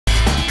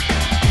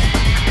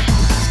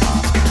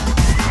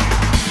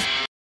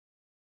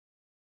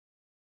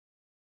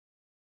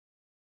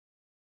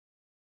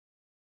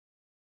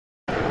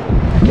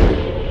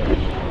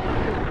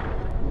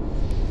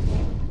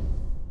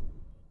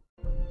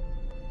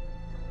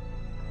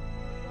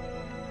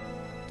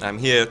I'm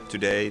here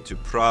today to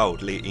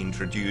proudly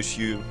introduce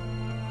you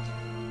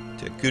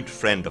to a good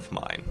friend of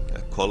mine,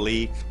 a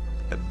colleague,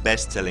 a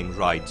best-selling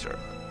writer,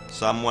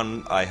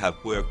 someone I have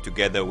worked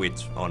together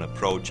with on a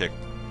project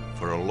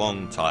for a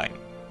long time.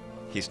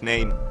 His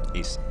name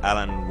is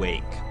Alan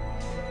Wake.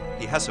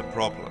 He has a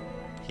problem.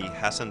 He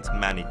hasn't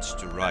managed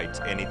to write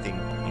anything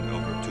in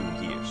over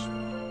 2 years.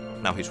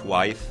 Now his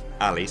wife,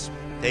 Alice,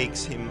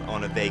 takes him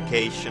on a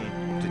vacation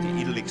to the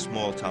idyllic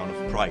small town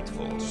of Bright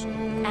Falls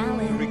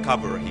Alan, to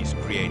recover his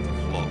creative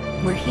flow.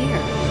 we're here.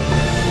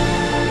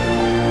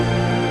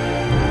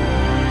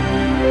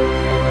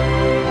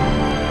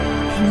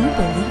 Can you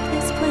believe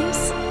this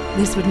place?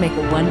 This would make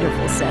a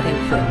wonderful setting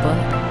for a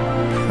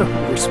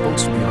book. We're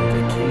supposed to be on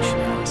vacation,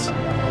 Alice.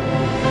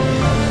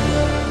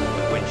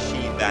 But when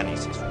she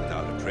vanishes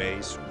without a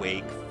trace,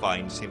 Wake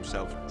finds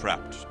himself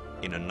trapped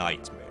in a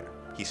nightmare.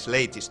 His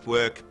latest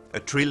work, a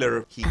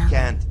thriller he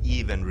can't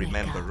even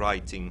remember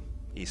writing,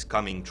 is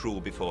coming true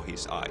before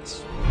his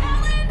eyes.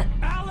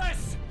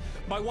 Alice!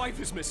 My wife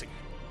is missing.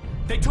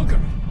 They took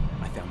her.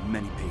 I found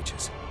many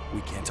pages.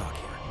 We can't talk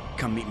here.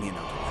 Come meet me in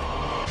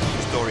Underwood.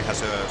 The story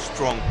has a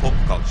strong pop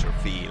culture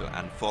feel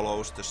and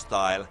follows the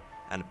style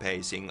and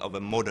pacing of a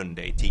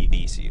modern-day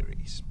TV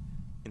series.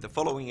 In the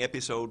following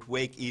episode,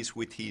 Wake is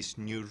with his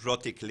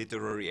neurotic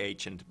literary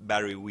agent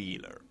Barry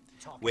Wheeler.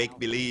 Wake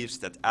believes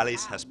that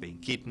Alice has been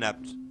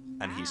kidnapped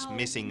and his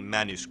missing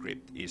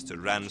manuscript is to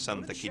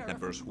ransom the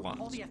kidnappers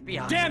once.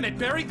 Damn it,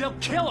 Barry! They'll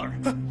kill her!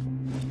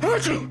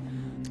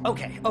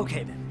 Okay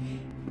then.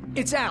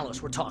 It's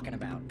Alice we're talking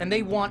about, and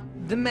they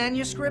want the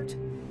manuscript?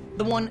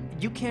 The one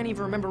you can't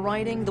even remember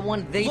writing? The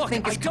one they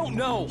think is... I don't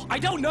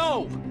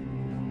know!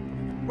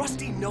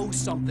 Rusty knows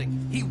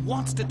something. He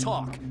wants to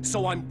talk,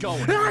 so I'm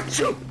going.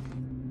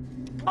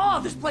 Oh,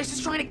 this place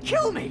is trying to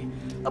kill me!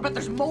 I bet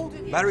there's mold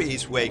in here. Barry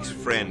is Wake's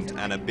friend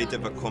and a bit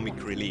of a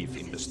comic relief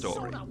in the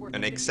story.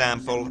 An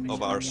example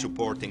of our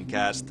supporting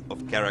cast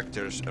of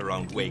characters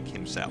around Wake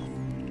himself.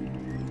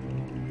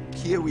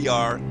 Here we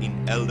are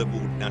in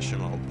Elderwood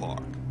National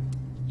Park.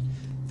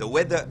 The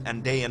weather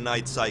and day and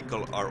night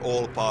cycle are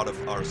all part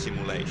of our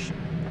simulation.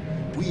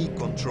 We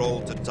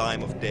control the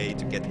time of day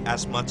to get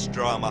as much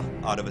drama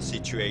out of a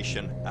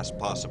situation as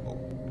possible.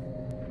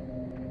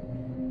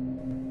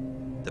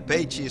 The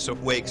pages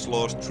of Wake's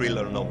lost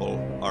thriller novel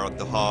are at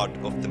the heart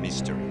of the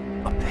mystery.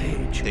 A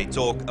page. They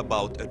talk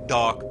about a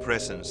dark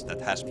presence that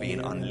has been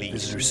The unleashed.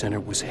 visitor center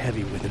was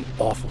heavy with an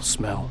awful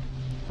smell.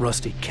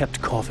 Rusty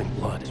kept coughing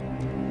blood.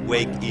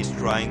 Wake is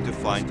trying to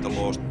find the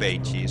lost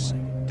pages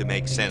to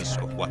make sense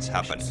of what's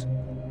happened.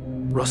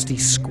 Rusty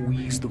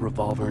squeezed the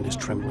revolver in his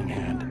trembling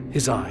hand,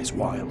 his eyes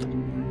wild.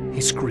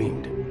 He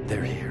screamed,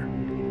 "They're here."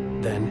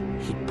 Then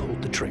he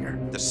pulled the trigger.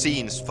 The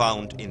scenes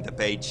found in the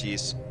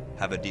pages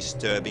have a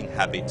disturbing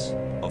habit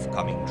of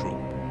coming true.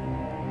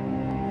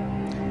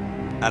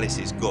 Alice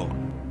is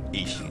gone.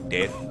 Is she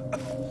dead?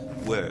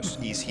 Worse,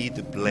 is he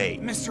to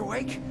blame? Mr.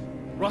 Wake?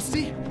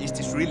 Rusty? Is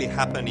this really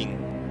happening,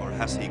 or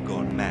has he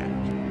gone mad?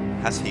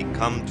 Has he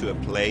come to a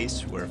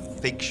place where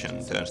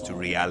fiction turns to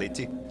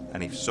reality?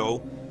 And if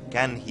so,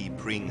 can he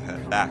bring her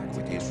back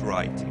with his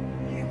writing?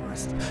 He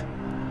must...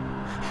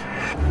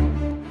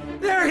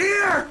 They're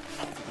here!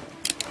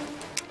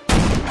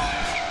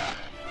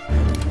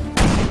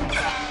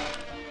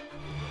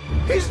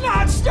 He's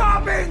not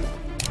stopping!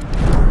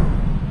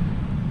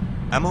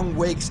 Among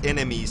Wake's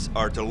enemies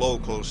are the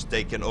locals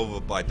taken over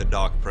by the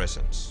dark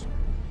presence.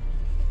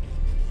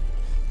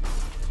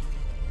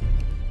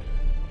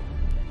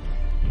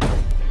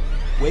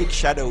 Wake's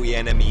shadowy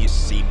enemies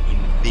seem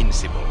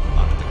invincible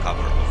under the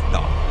cover of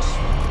darkness.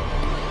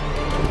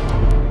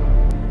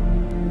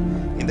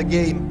 In the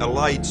game, a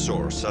light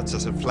source such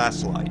as a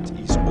flashlight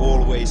is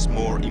always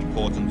more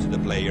important to the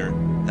player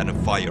than a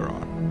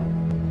firearm.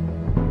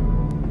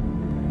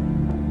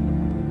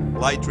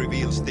 Light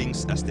reveals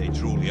things as they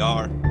truly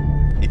are.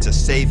 It's a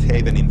safe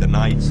haven in the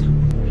night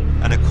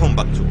and a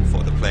combat tool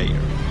for the player.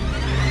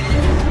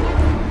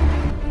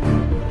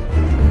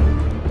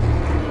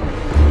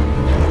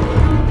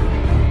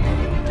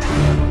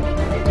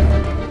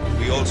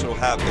 We also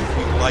have a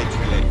few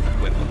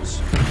light-related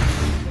weapons,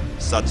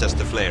 such as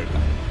the flare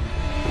gun.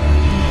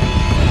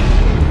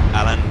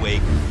 Alan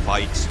Wake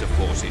fights the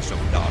forces of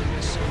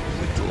darkness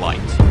with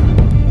light.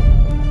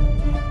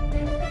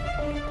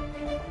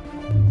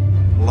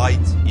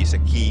 Light is a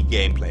key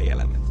gameplay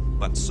element,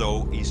 but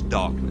so is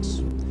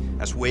darkness.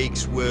 As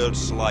Wake's world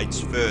slides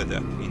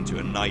further into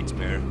a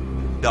nightmare,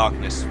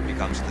 darkness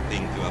becomes the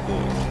thing to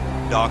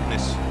avoid.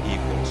 Darkness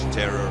equals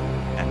terror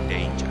and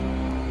danger.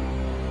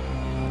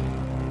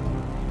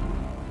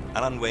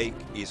 Alan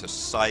Wake is a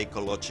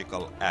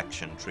psychological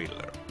action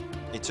thriller.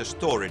 It's a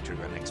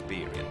story-driven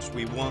experience.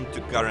 We want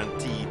to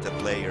guarantee the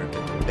player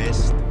the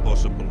best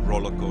possible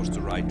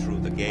rollercoaster ride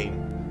through the game,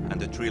 and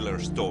the thriller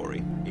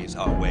story is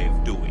our way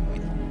of doing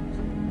it.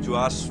 To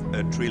us,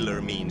 a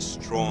thriller means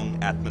strong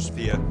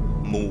atmosphere,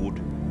 mood,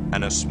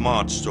 and a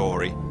smart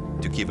story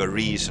to give a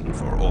reason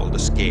for all the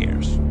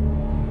scares.